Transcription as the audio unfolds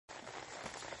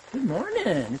Good morning.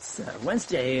 It's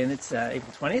Wednesday, and it's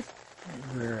April 20th.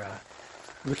 And we're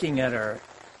looking at our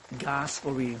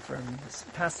gospel reading from this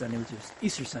past Sunday, which is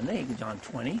Easter Sunday, John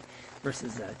 20,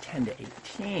 verses 10 to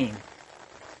 18.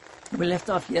 We left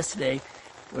off yesterday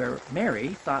where Mary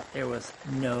thought there was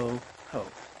no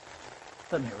hope.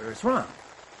 But Mary was wrong,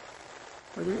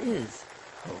 for there is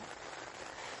hope.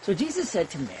 So Jesus said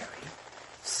to Mary,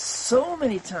 so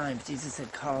many times Jesus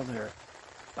had called her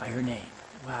by her name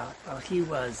while he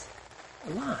was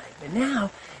alive. And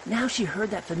now she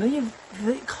heard that familiar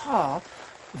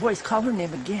voice call her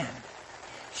name again.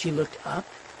 She looked up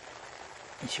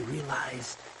and she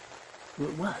realized who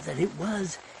it was, that it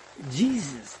was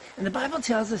Jesus. And the Bible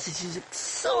tells us that she's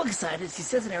so excited. She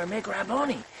says in Aramaic,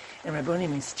 Rabboni. And Rabboni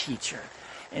means teacher.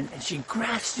 And she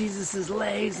grasped Jesus'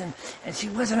 legs and she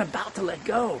wasn't about to let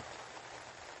go.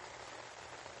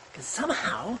 Because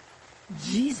somehow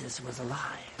Jesus was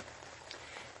alive.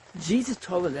 Jesus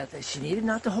told her that she needed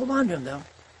not to hold on to him, though,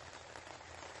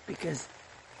 because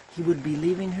he wouldn't be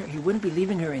leaving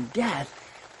her in death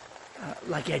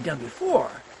like he had done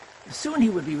before. Soon he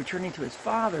would be returning to his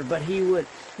Father, but he would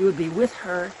be with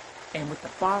her and with the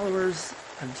followers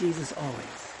of Jesus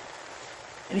always.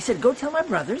 And he said, go tell my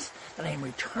brothers that I am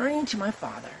returning to my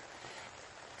Father,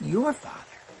 your Father,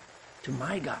 to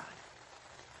my God,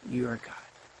 your God.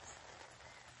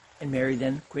 And Mary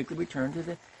then quickly returned to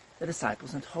the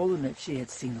disciples and told them that she had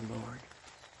seen the Lord.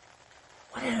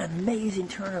 What an amazing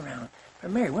turnaround for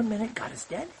Mary. 1 minute, God is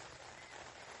dead,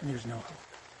 and there's no hope.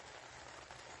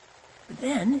 But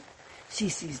then she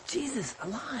sees Jesus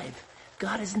alive.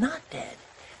 God is not dead.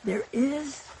 There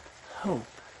is hope.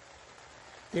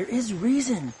 There is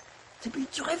reason to be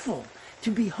joyful, to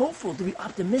be hopeful, to be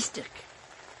optimistic.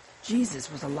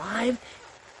 Jesus was alive,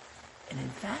 and in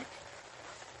fact,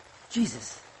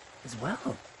 Jesus is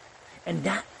well. And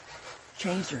that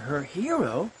changed her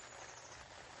hero.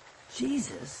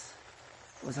 Jesus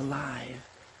was alive.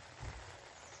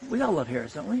 We all love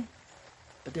heroes, don't we?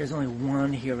 But there's only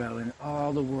one hero in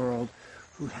all the world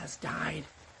who has died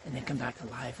and then come back to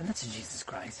life, and that's Jesus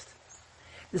Christ.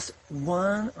 This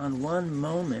one-on-one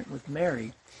moment with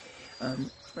Mary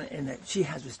and that she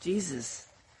has with Jesus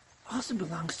also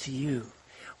belongs to you.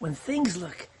 When things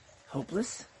look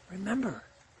hopeless, remember,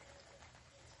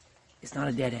 it's not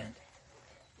a dead end.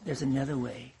 There's another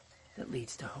way that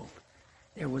leads to hope.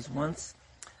 There was once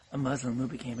a Muslim who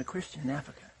became a Christian in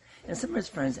Africa. And some of his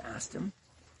friends asked him,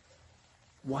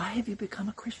 why have you become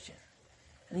a Christian?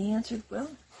 And he answered, well,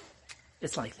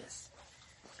 it's like this.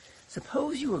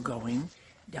 Suppose you were going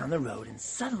down the road and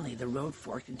suddenly the road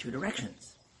forked in two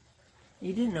directions.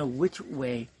 You didn't know which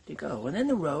way to go. And then in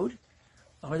the road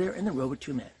were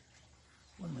two men.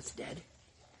 One was dead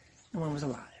and one was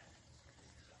alive.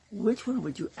 Which one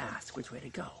would you ask which way to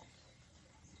go?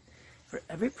 For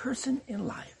every person in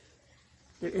life,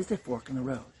 there is a fork in the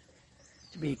road.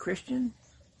 To be a Christian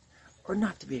or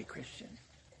not to be a Christian.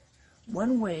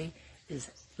 One way is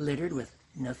littered with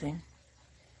nothing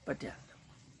but death.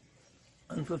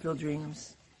 Unfulfilled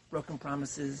dreams, broken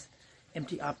promises,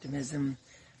 empty optimism,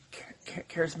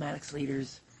 charismatic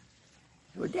leaders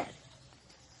who are dead.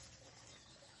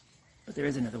 But there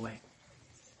is another way.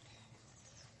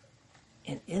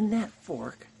 And in that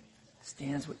fork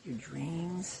stands what your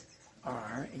dreams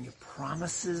are and your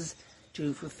promises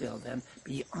to fulfill them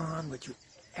beyond what you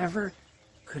ever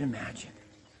could imagine.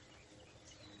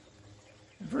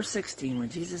 In verse 16, when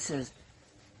Jesus says,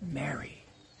 Mary,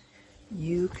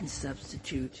 you can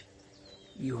substitute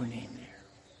your name there.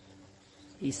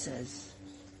 He says,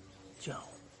 Joe,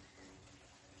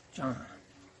 John,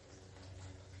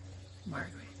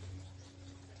 Margaret,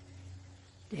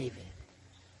 David,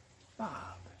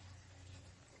 Bob,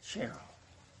 Cheryl.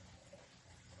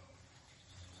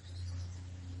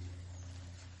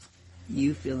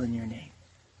 You fill in your name.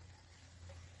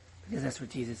 Because that's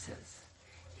what Jesus says.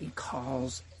 He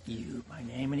calls you by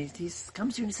name. And he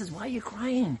comes to you and he says, why are you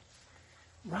crying?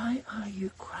 Why are you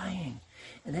crying?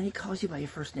 And then he calls you by your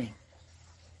first name.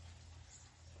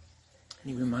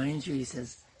 And he reminds you, he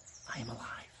says, I am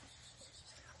alive.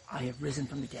 I have risen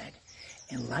from the dead.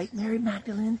 And like Mary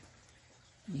Magdalene,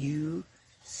 you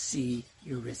see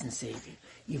your risen Savior.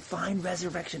 You find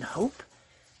resurrection hope,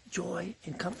 joy,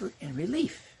 and comfort, and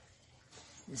relief.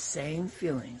 The same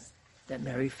feelings that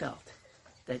Mary felt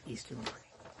that Easter morning.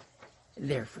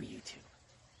 There for you too.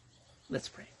 Let's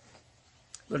pray.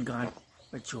 Lord God,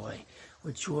 what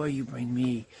joy you bring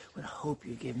me, what hope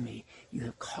you give me. You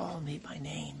have called me by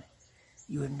name.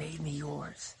 You have made me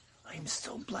yours. I am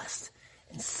so blessed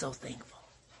and so thankful.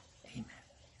 Amen.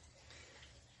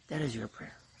 That is your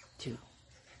prayer too.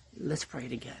 Let's pray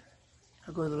it again.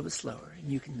 I'll go a little bit slower, and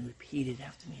you can repeat it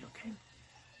after me, okay?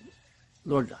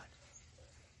 Lord God,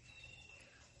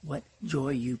 what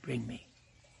joy you bring me.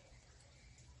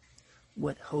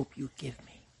 What hope you give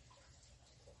me.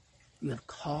 You have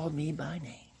called me by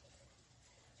name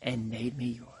and made me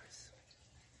yours.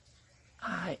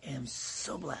 I am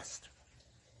so blessed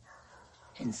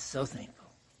and so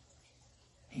thankful.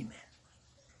 Amen.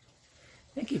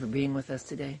 Thank you for being with us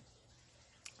today.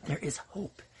 There is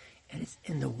hope, and it's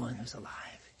in the one who's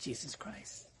alive, Jesus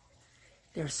Christ.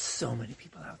 There are so many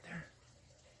people out there.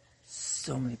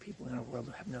 So many people in our world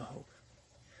who have no hope.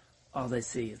 All they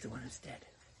see is the one who's dead.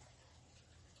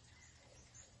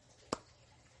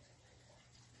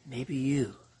 Maybe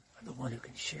you are the one who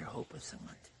can share hope with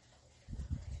someone.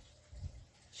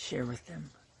 Share with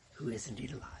them who is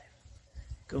indeed alive.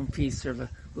 Go in peace, serva.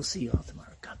 We'll see you all tomorrow.